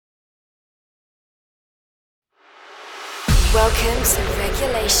Welcome to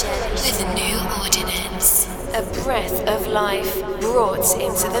Regulation with a New Ordinance. A breath of life brought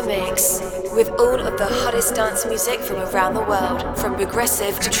into the mix. With all of the hottest dance music from around the world, from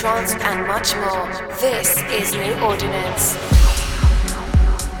progressive to trance and much more. This is New Ordinance.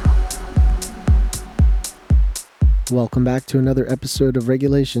 Welcome back to another episode of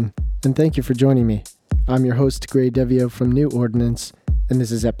Regulation, and thank you for joining me. I'm your host, Gray Devio from New Ordinance, and this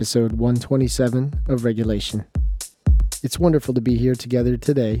is episode 127 of Regulation. It's wonderful to be here together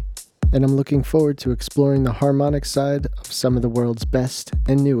today, and I'm looking forward to exploring the harmonic side of some of the world's best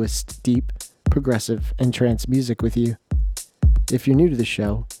and newest deep, progressive, and trance music with you. If you're new to the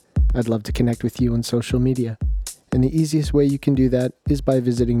show, I'd love to connect with you on social media, and the easiest way you can do that is by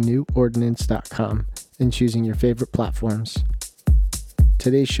visiting newordinance.com and choosing your favorite platforms.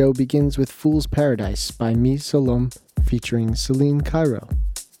 Today's show begins with Fool's Paradise by Mi Salom featuring Celine Cairo,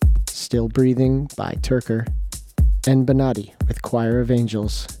 Still Breathing by Turker, and Bonatti with Choir of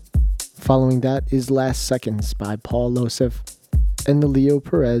Angels. Following that is Last Seconds by Paul Losef, and the Leo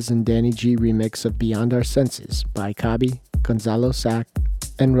Perez and Danny G remix of Beyond Our Senses by Kabi, Gonzalo Sack,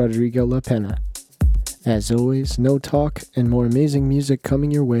 and Rodrigo La Pena. As always, no talk and more amazing music coming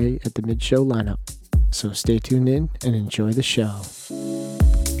your way at the mid-show lineup. So stay tuned in and enjoy the show.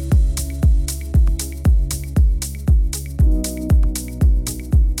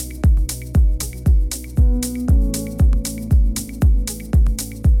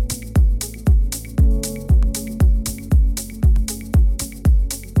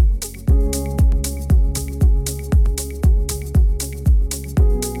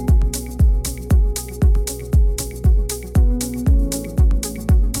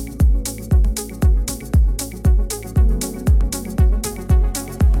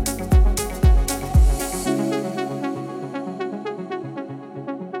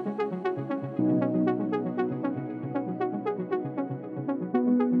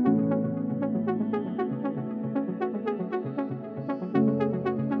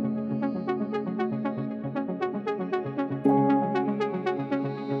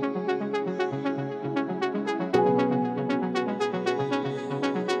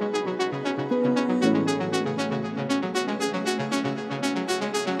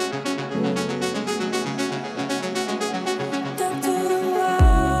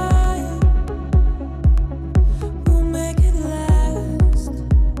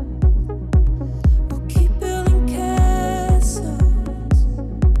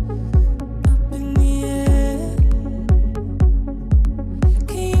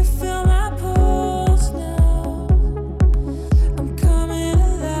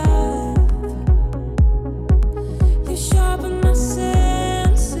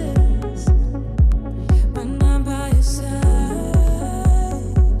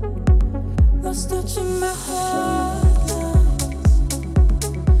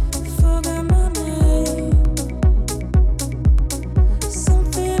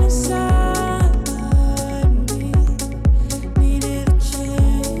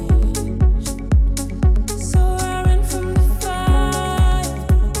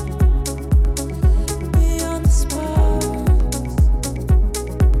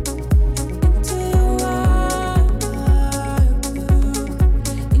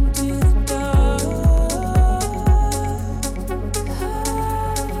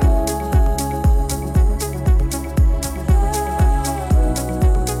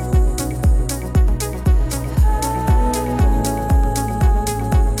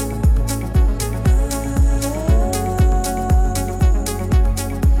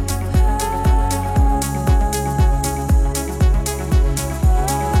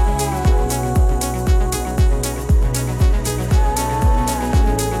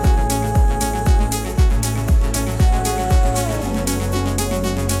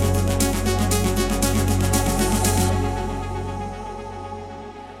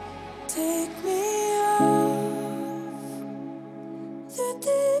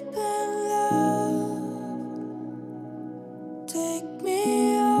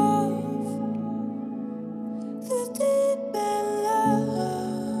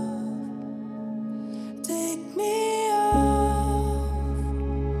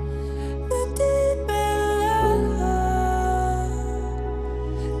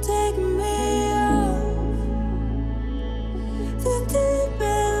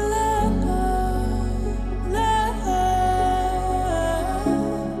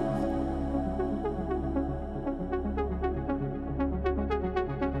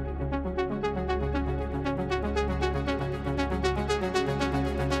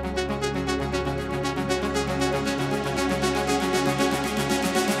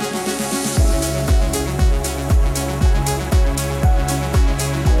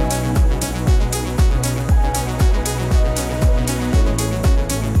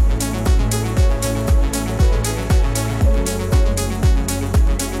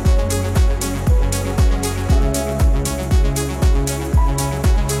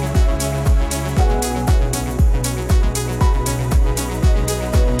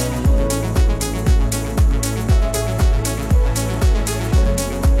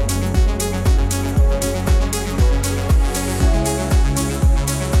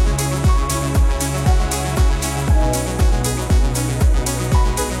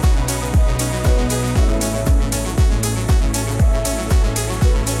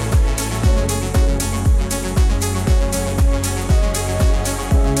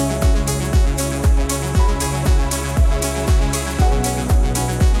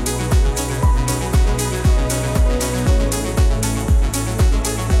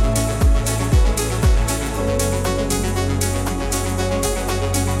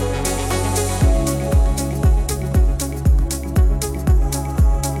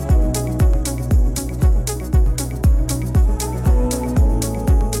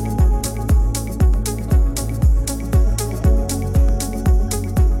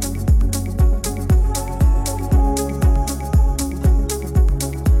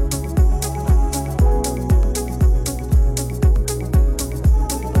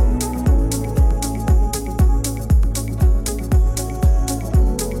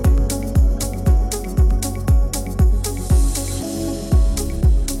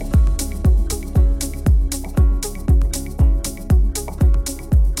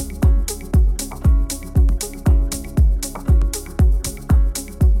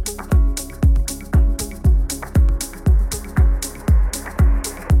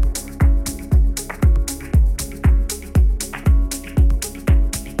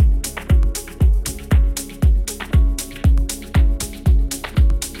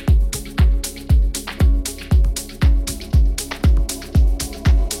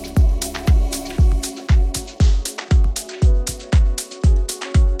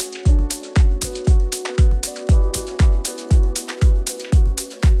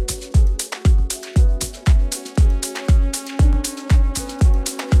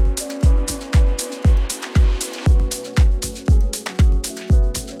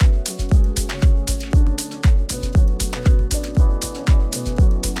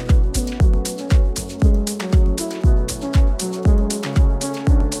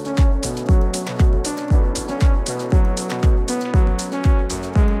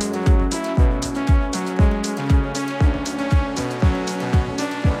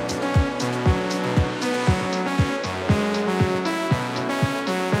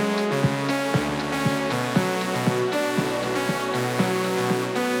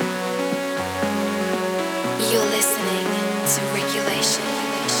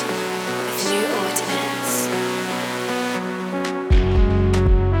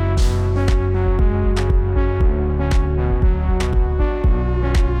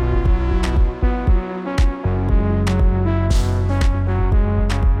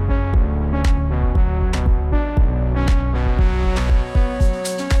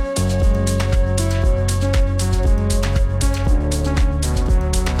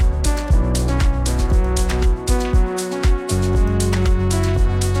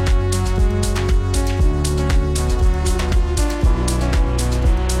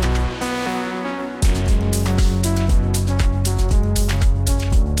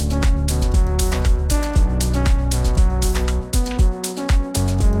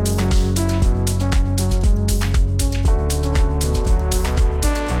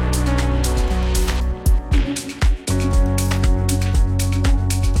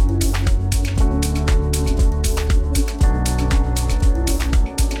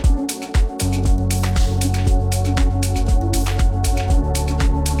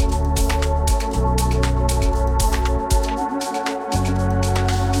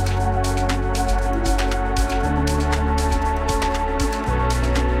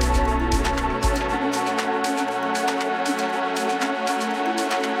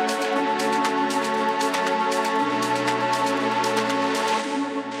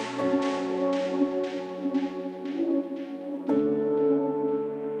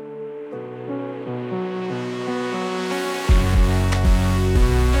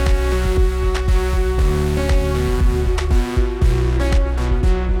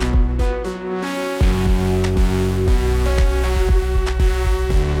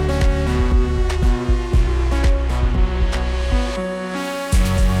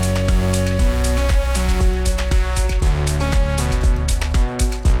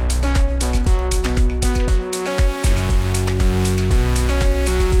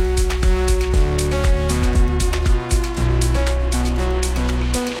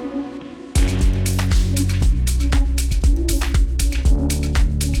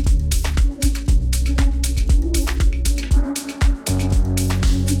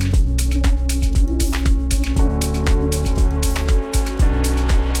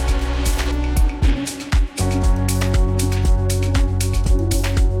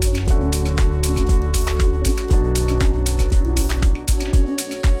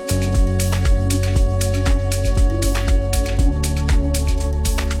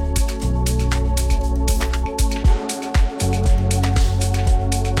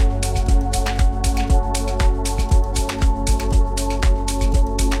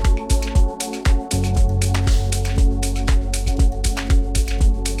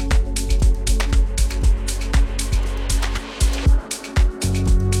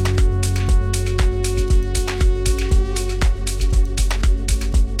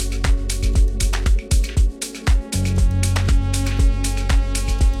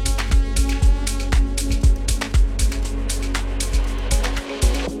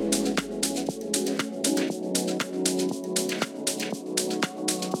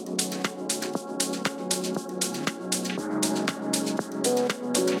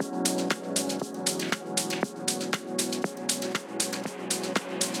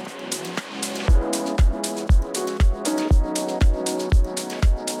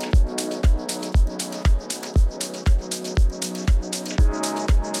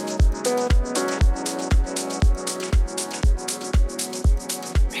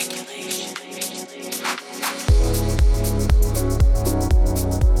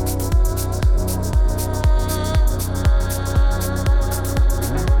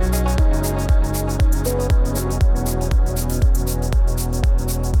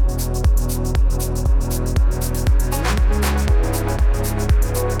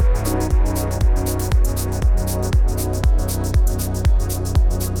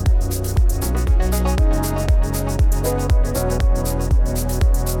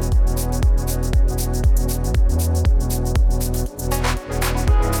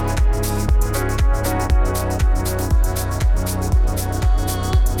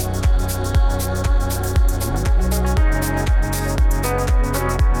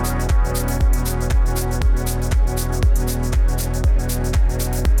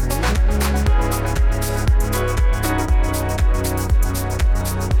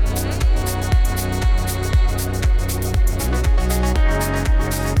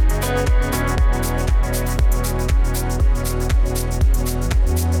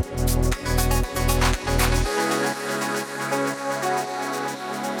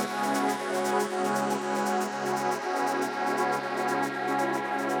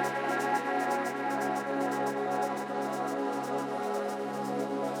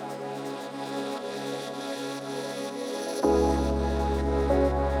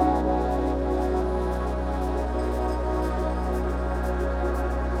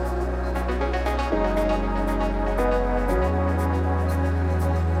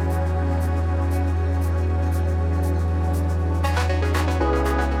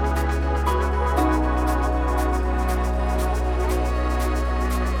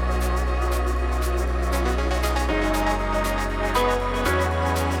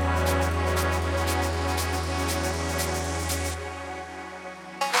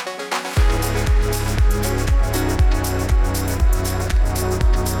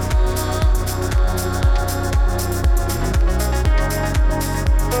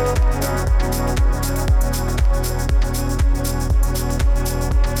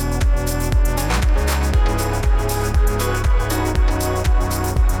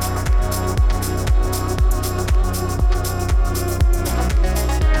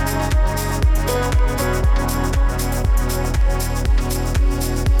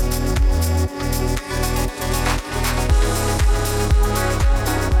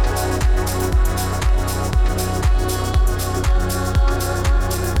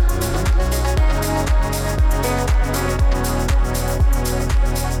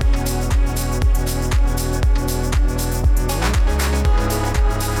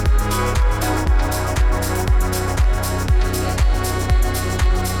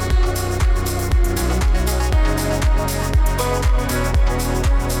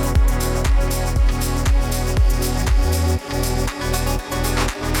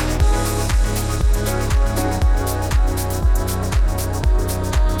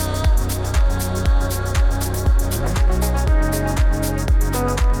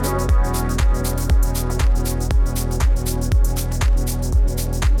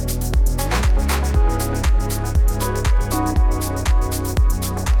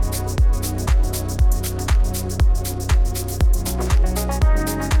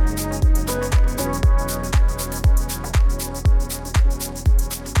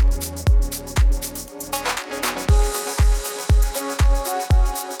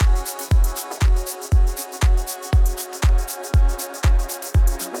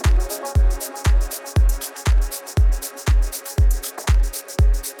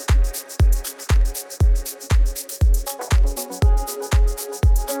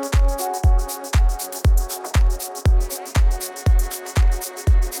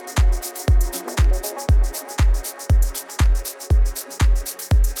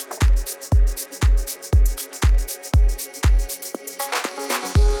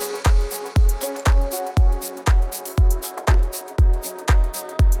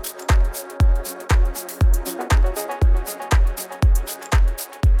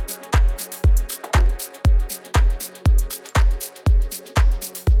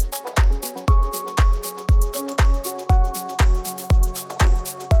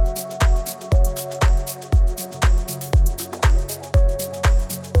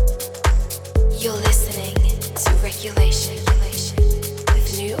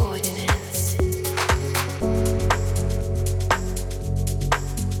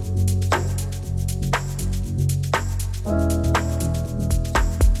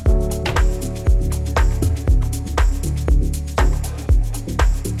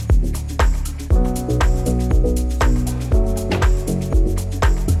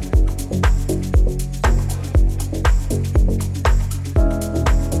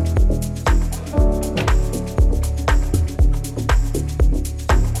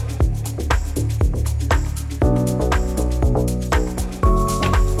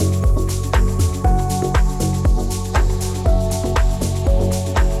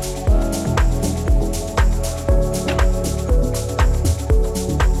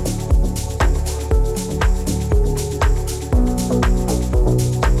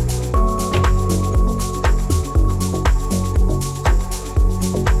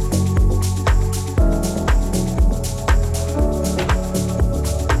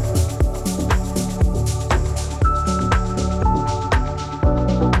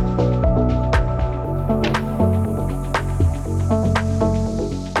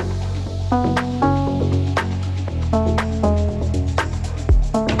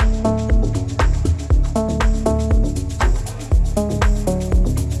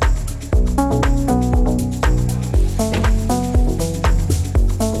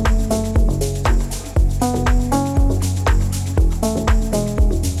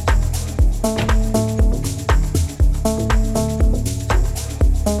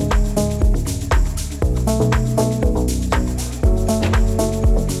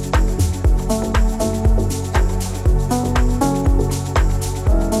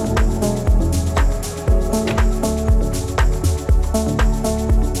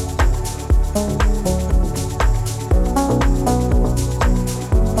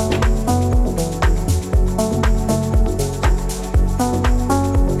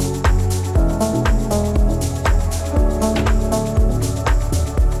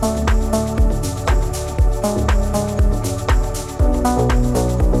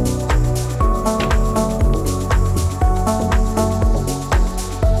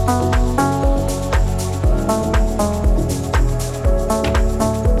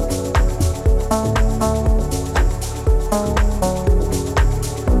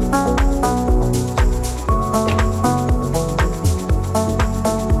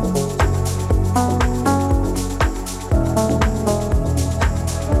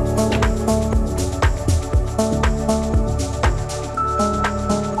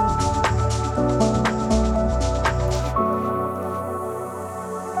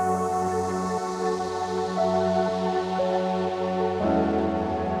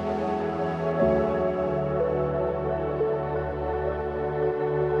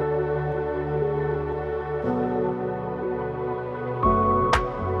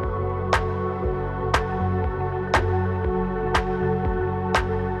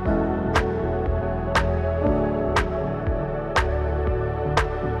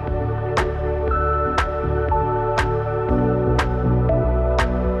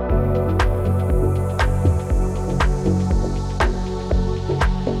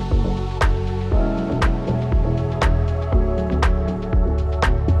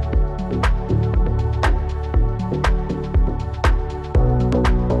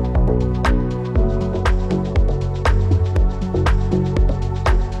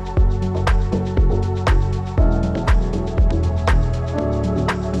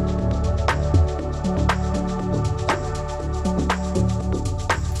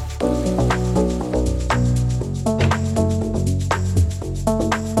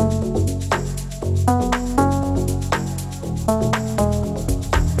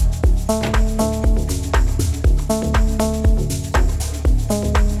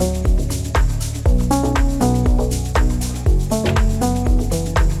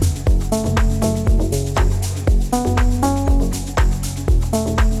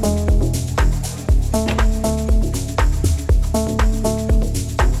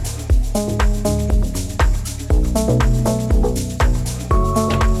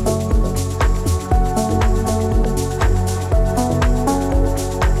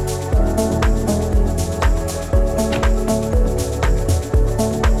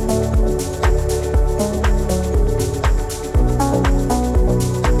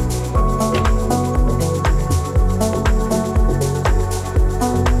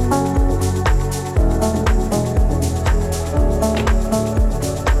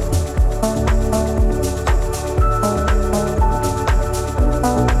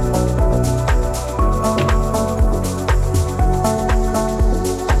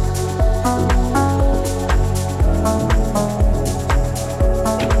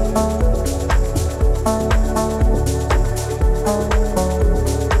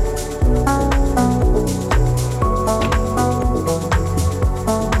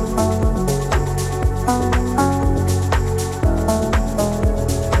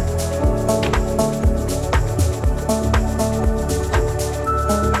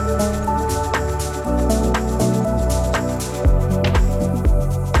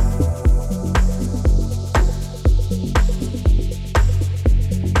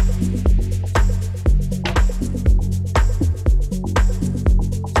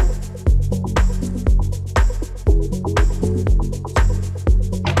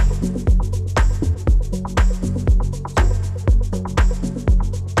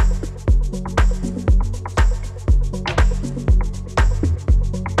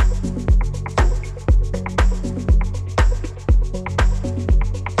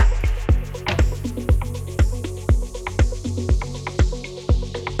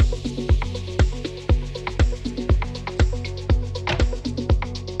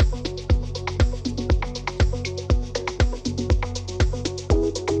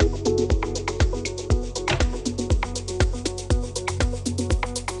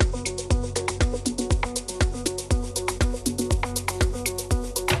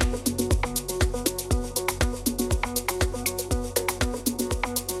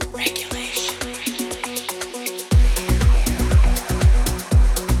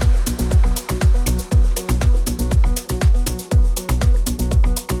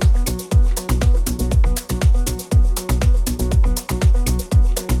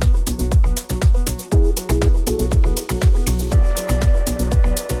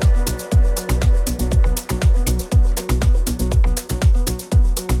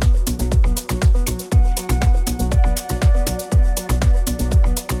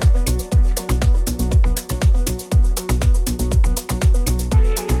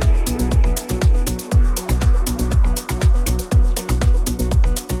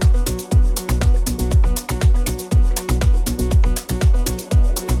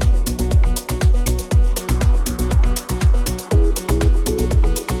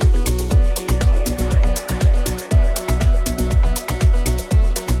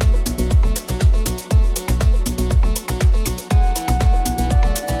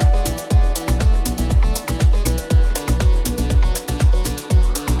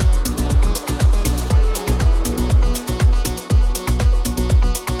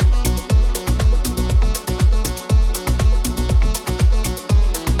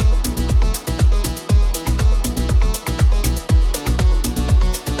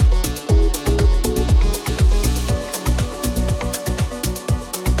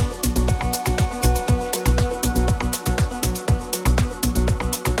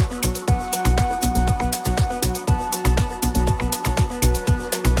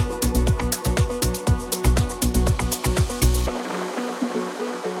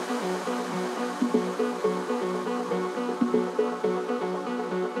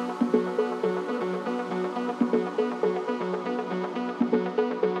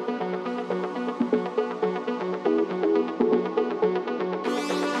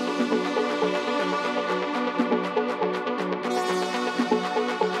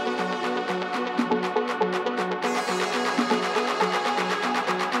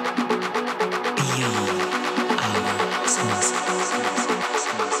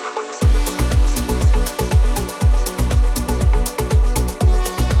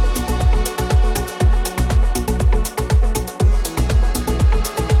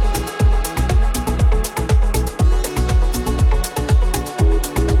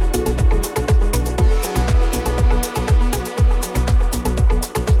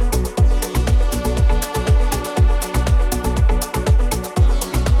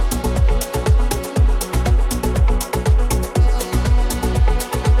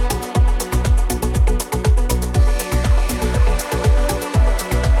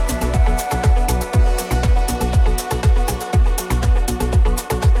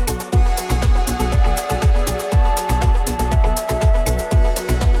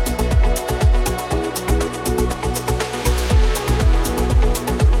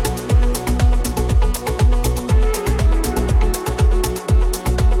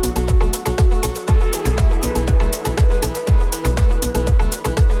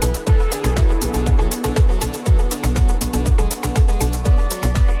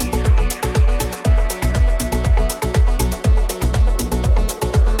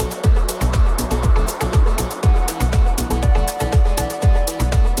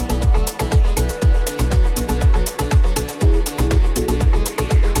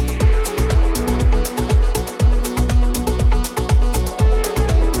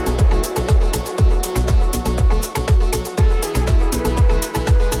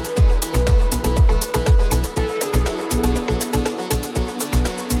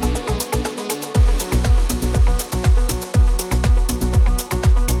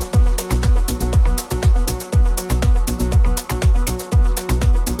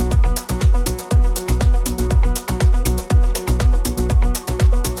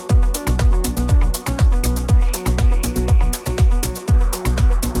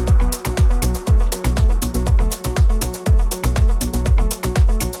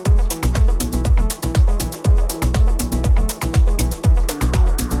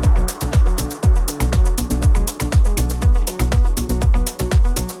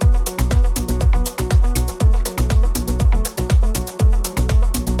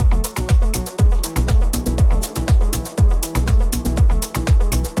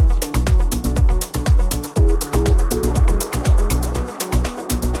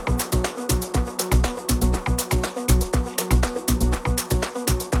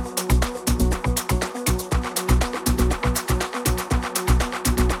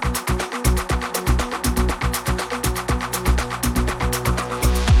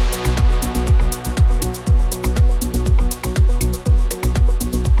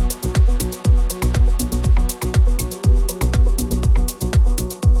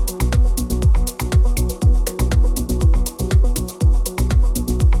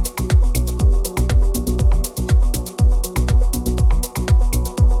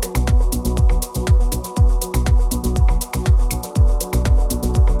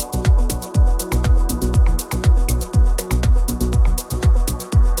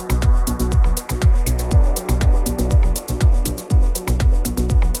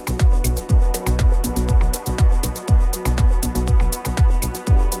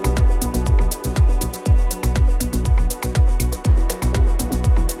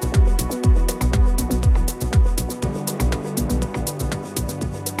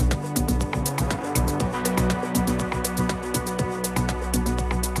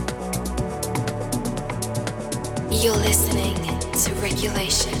 You're listening to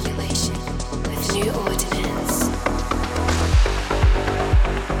Regulation with New Ordinance.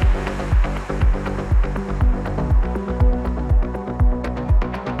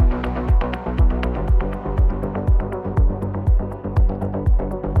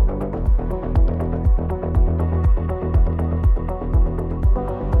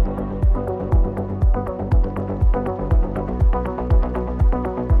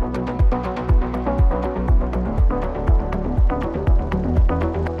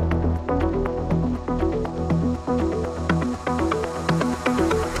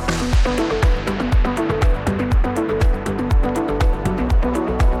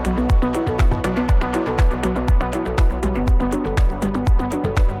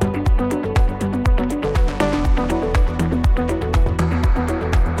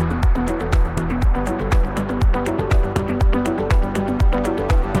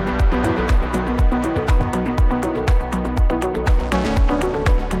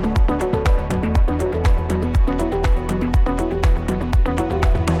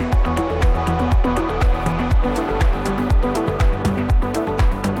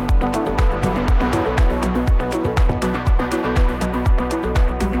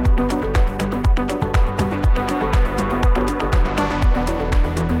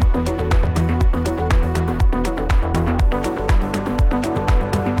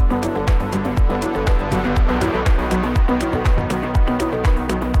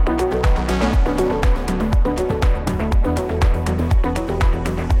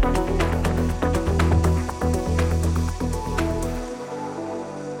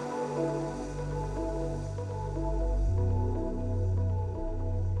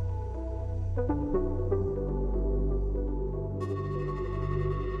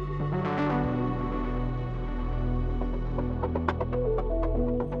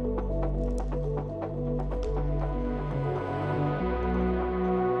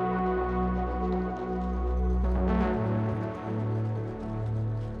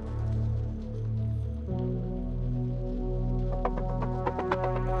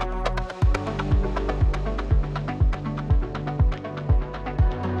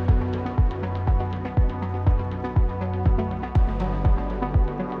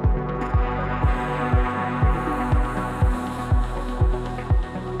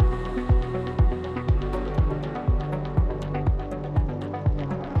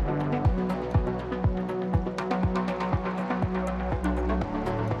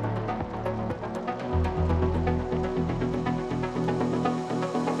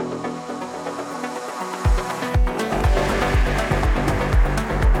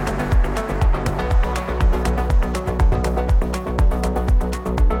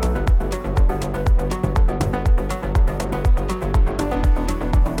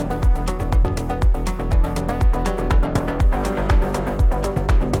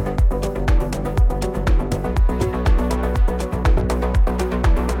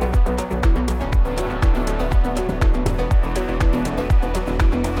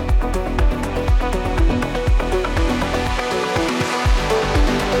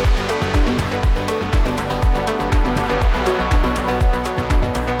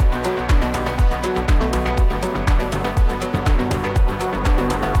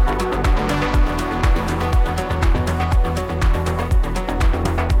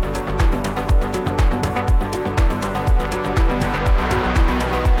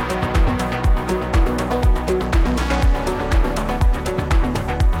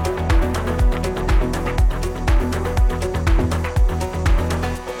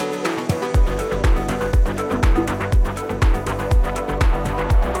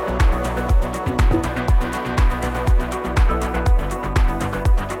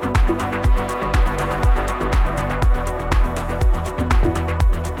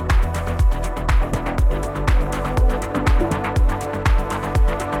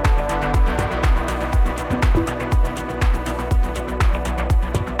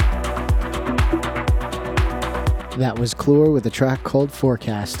 That was Clure with a track called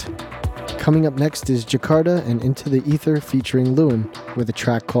Forecast. Coming up next is Jakarta and Into the Ether featuring Lewin with a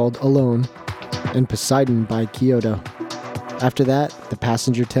track called Alone, and Poseidon by Kyoto. After that, the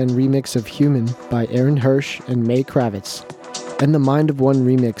Passenger 10 remix of Human by Aaron Hirsch and May Kravitz, and the Mind of One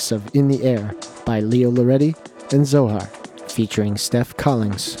remix of In the Air by Leo Loretti and Zohar, featuring Steph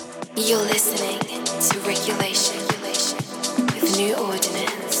Collins. You're listening to Regulation with New Ordinance.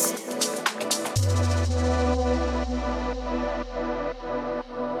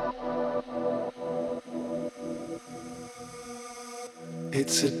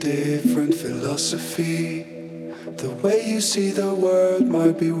 It's a different philosophy. The way you see the world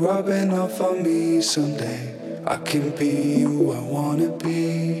might be rubbing off on me someday. I can be who I wanna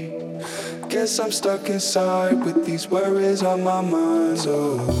be. Guess I'm stuck inside with these worries on my mind.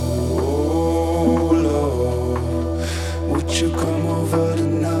 So, Lord, would you come over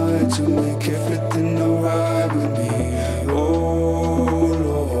tonight to make everything alright with me? Oh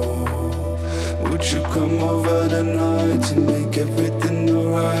Lord, would you come over tonight to make everything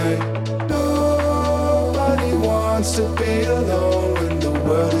alright? Nobody wants to be alone when the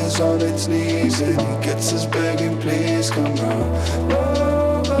world is on its knees and it gets us begging, please come round.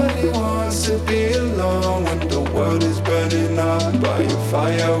 Nobody wants to be alone when the world is burning up by a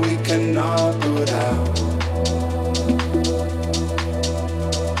fire we cannot put out.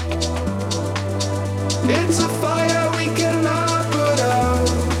 It's a fire we cannot put out.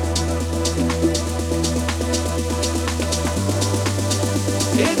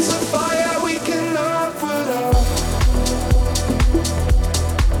 It's a fire we cannot put out.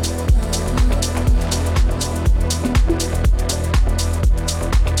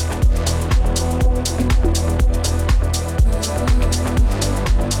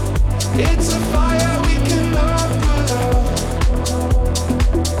 It's a fire we cannot put out.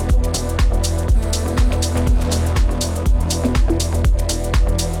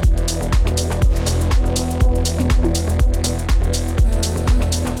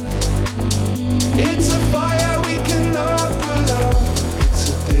 It's a fire we cannot put out. It's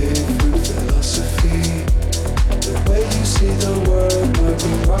a different philosophy. The way you see the world might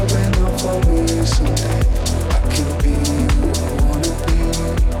be rubbing off on me someday. I can be who I wanna be.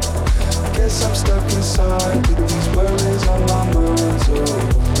 Guess I'm stuck inside with these worries on my mind. So,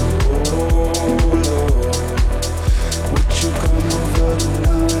 Lord, would you come over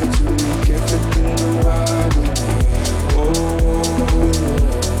tonight to make everything alright with me? Lord,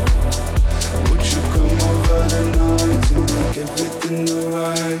 would you come over tonight to make everything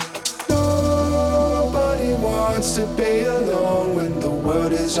alright? Nobody wants to be alone when the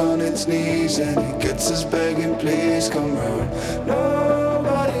world is on its knees and it gets us begging, please come round.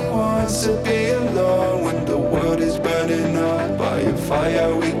 Nobody wants to be alone when the world is burning up by a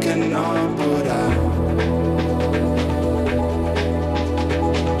fire we cannot put out.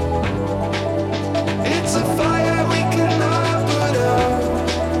 It's a fire we cannot put out.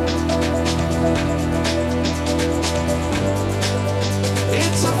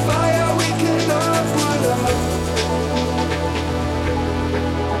 It's a fire we cannot put out.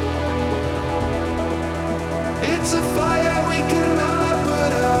 It's a fire we cannot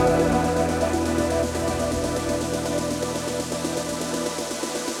put out.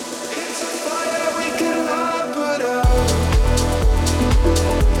 It's a fire.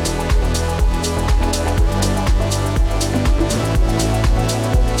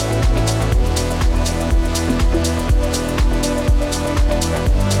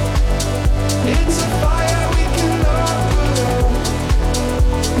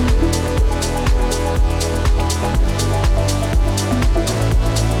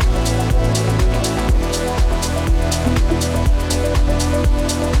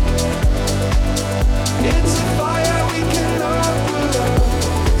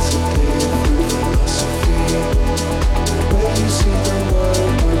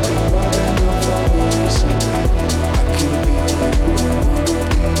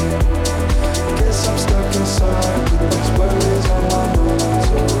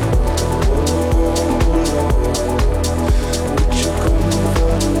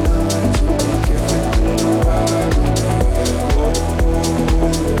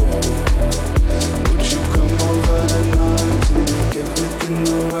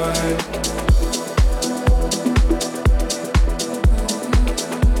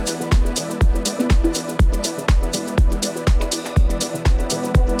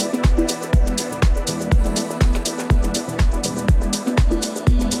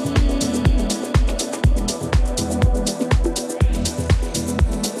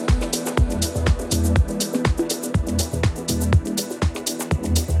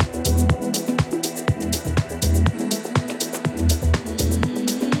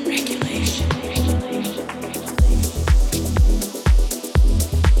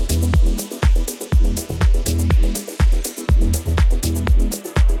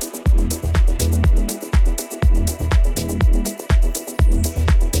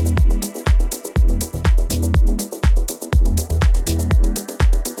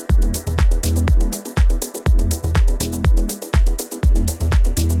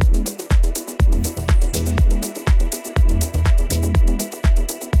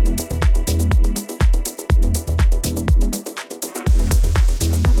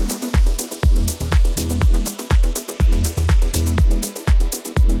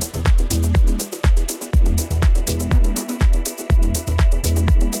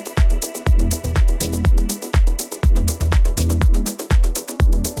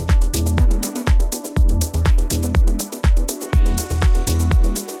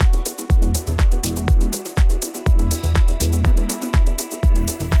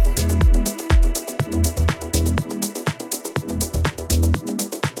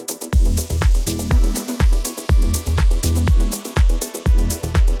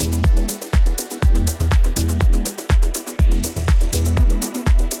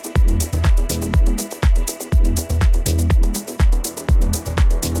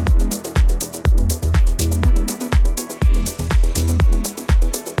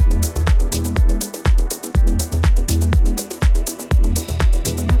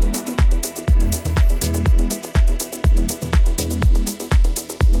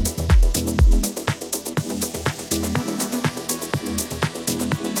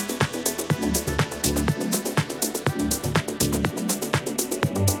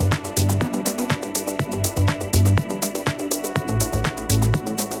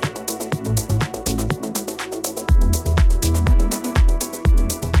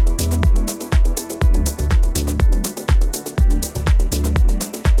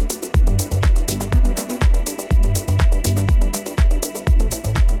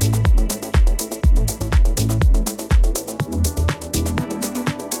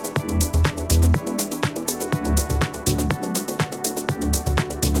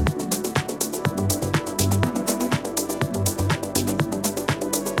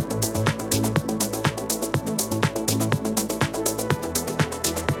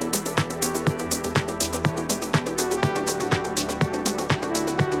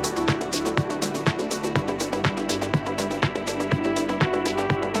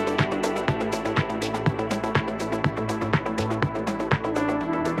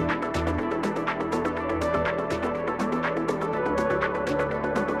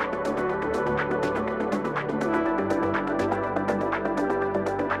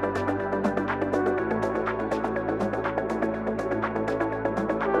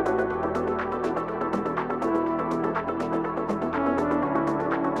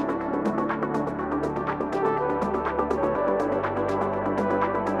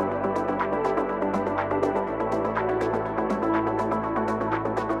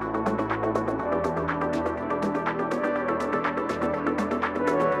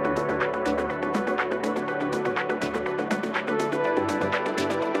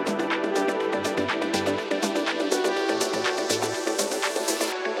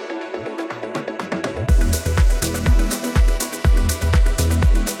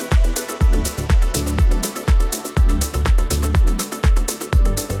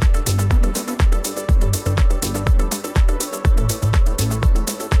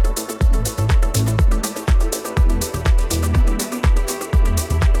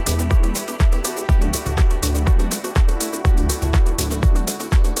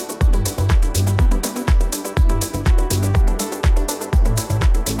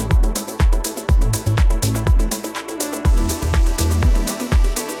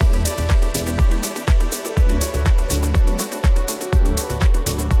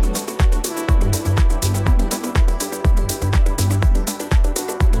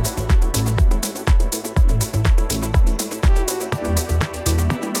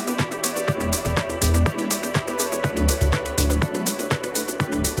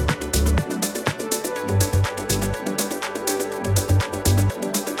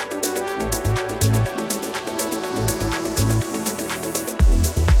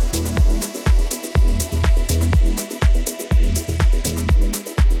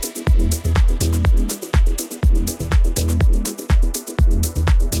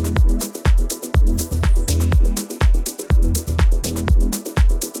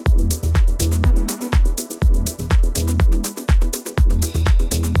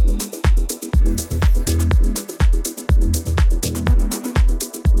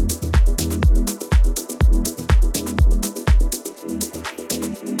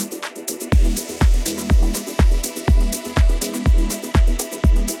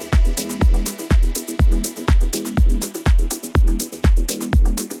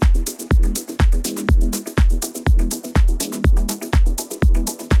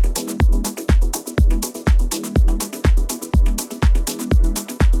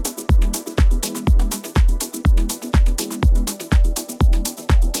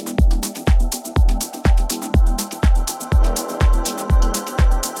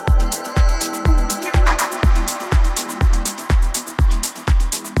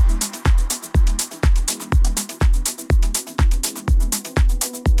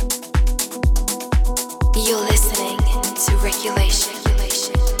 Regulation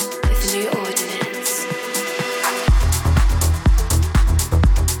with New Ordinance.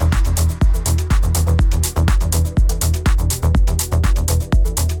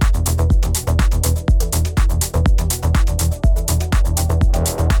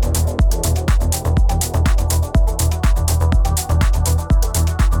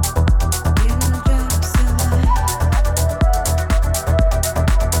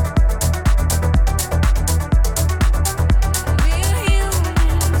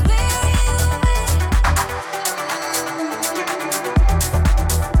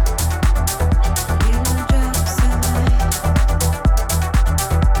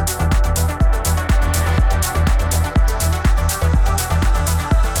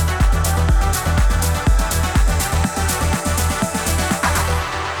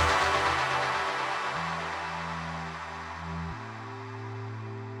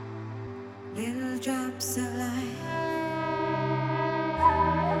 Little drops of light.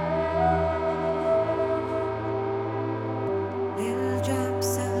 Little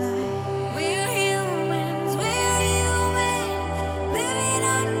drops of light. We're humans, living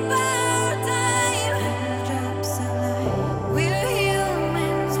on borrowed time. Little drops of light. We're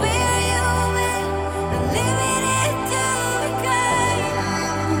humans, living it to be kind.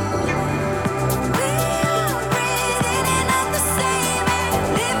 We're breathing in of the same air,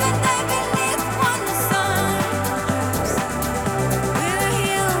 living like beneath one sun. We're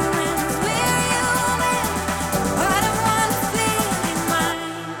humans,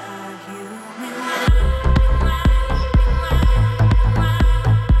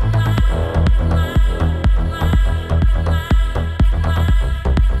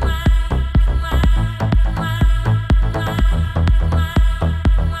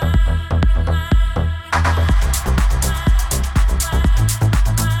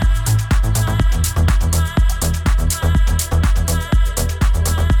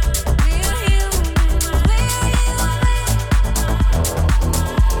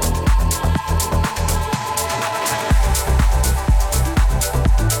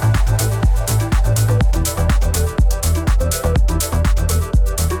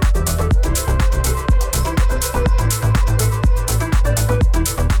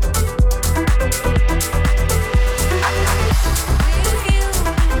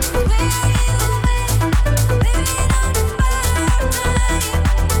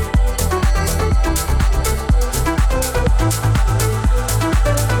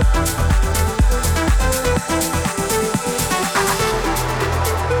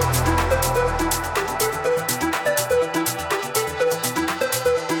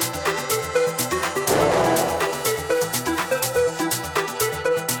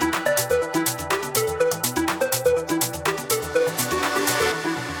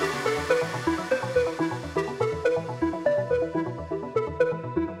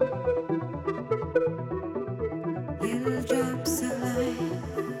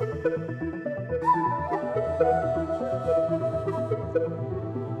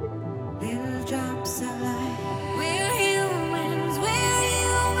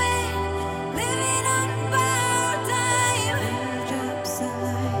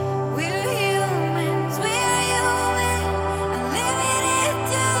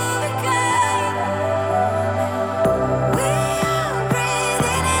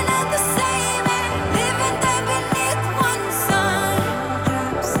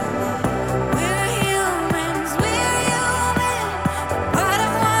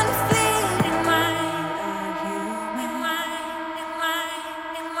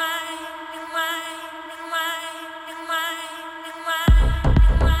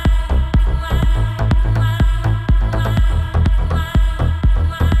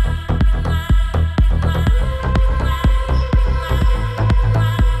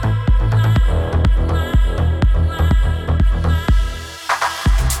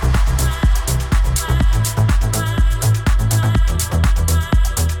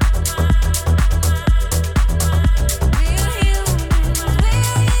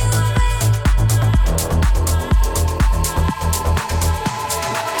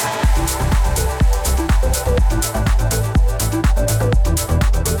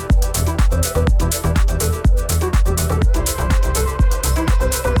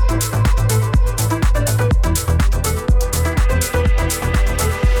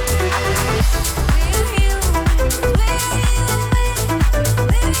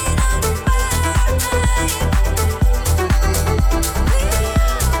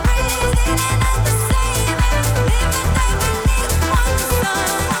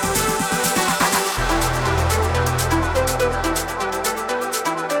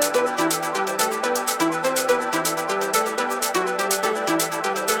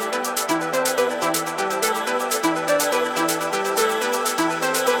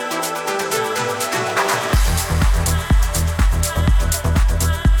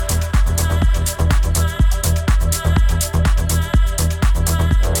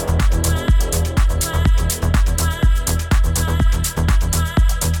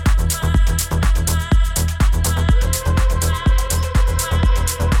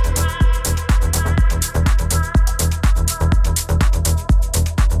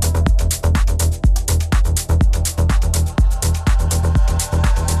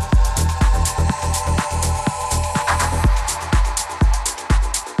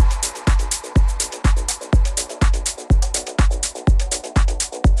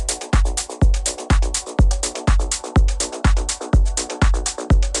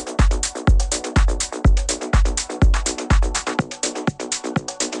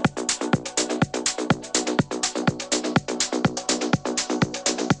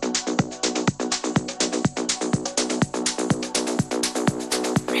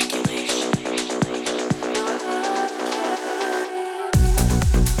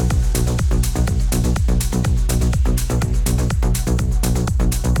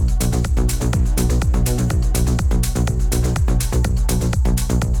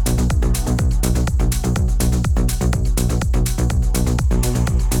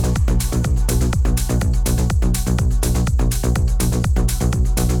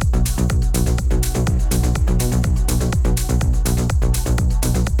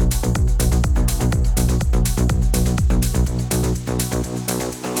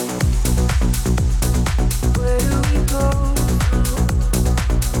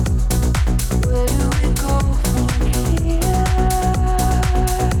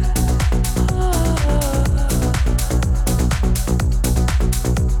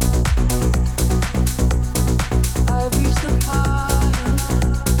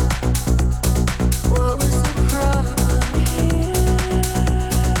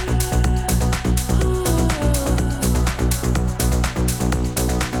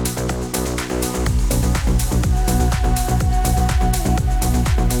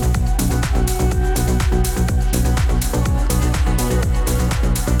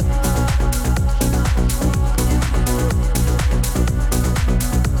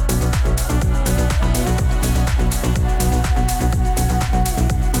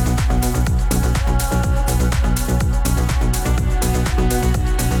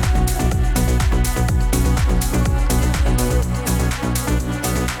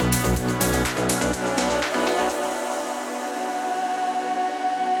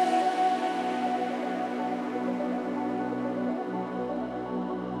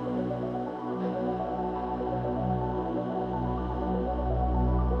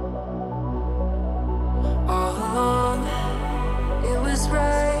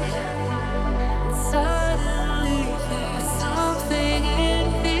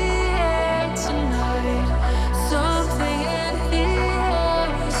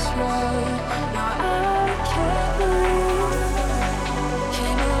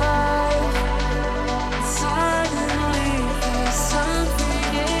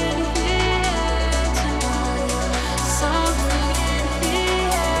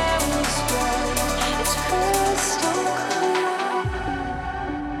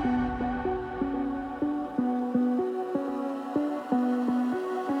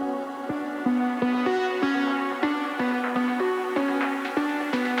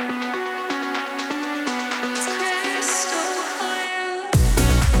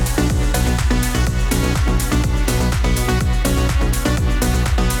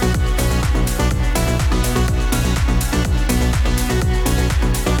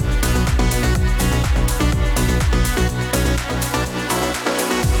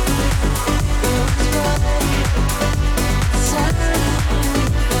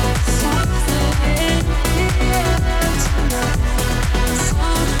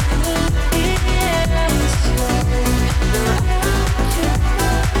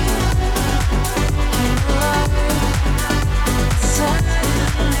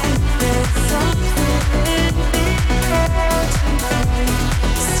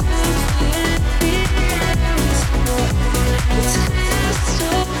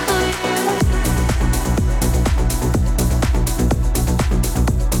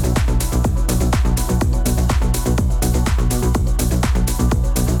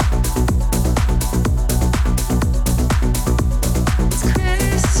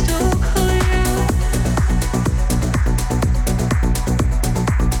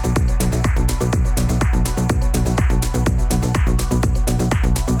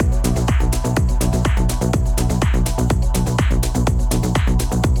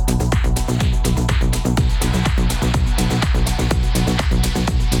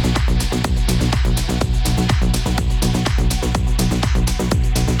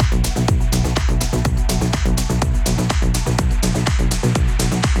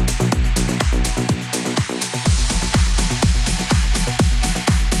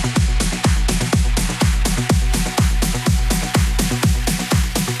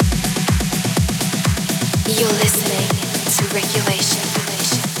 You're listening to Regulation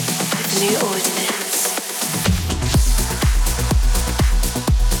with New Ordinance.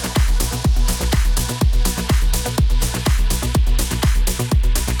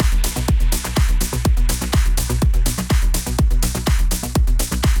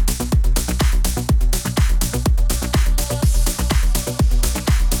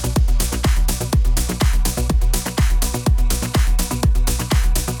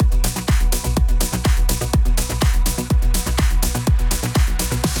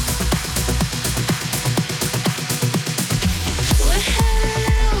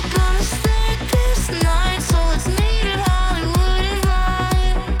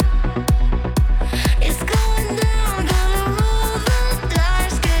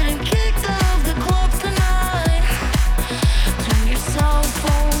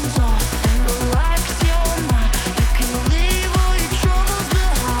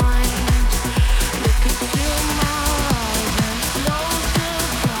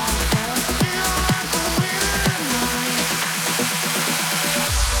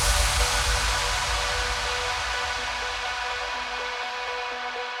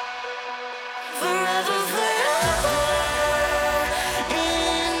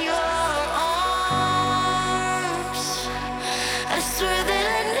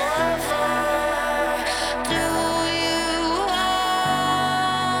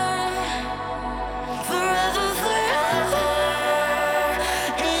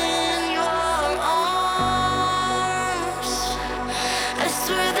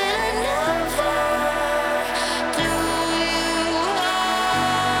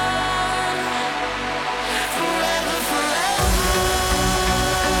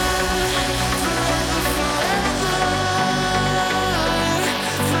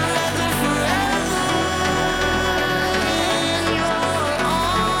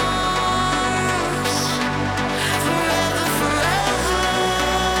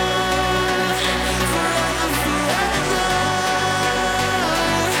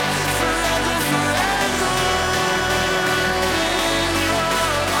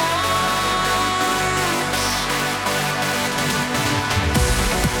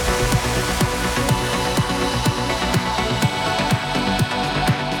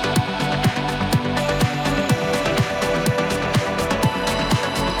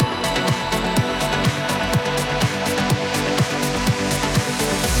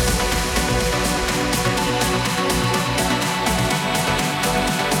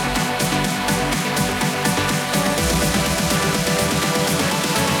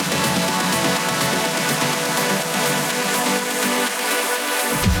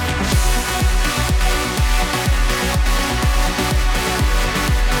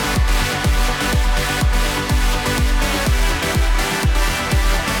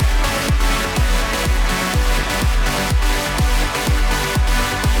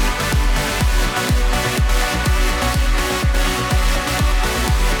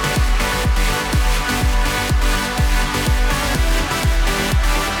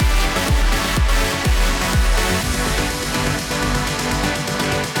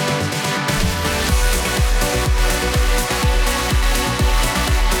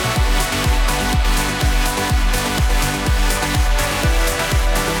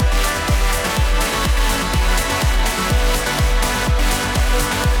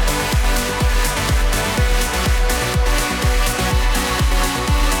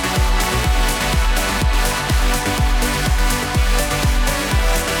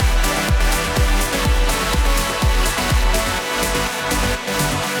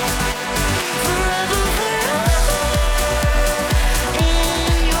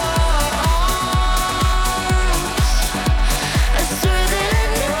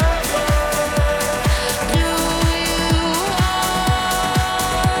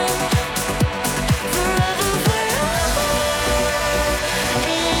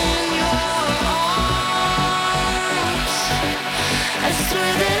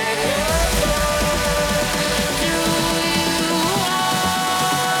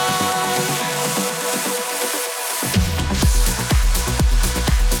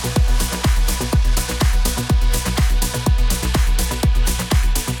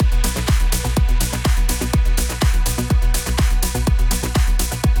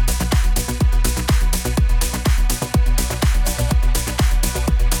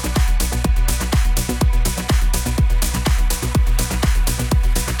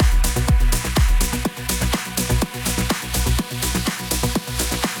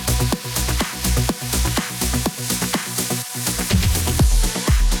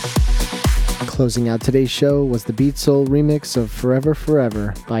 Closing out today's show was the Beat Soul remix of Forever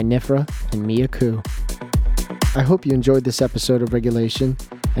Forever by Nifra and Mia Ku. I hope you enjoyed this episode of Regulation,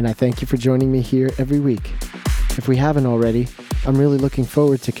 and I thank you for joining me here every week. If we haven't already, I'm really looking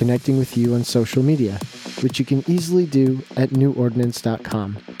forward to connecting with you on social media, which you can easily do at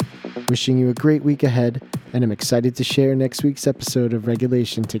newordinance.com. Wishing you a great week ahead, and I'm excited to share next week's episode of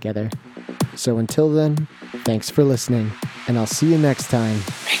Regulation together. So until then, thanks for listening, and I'll see you next time.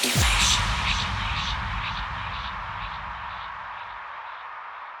 Regulation.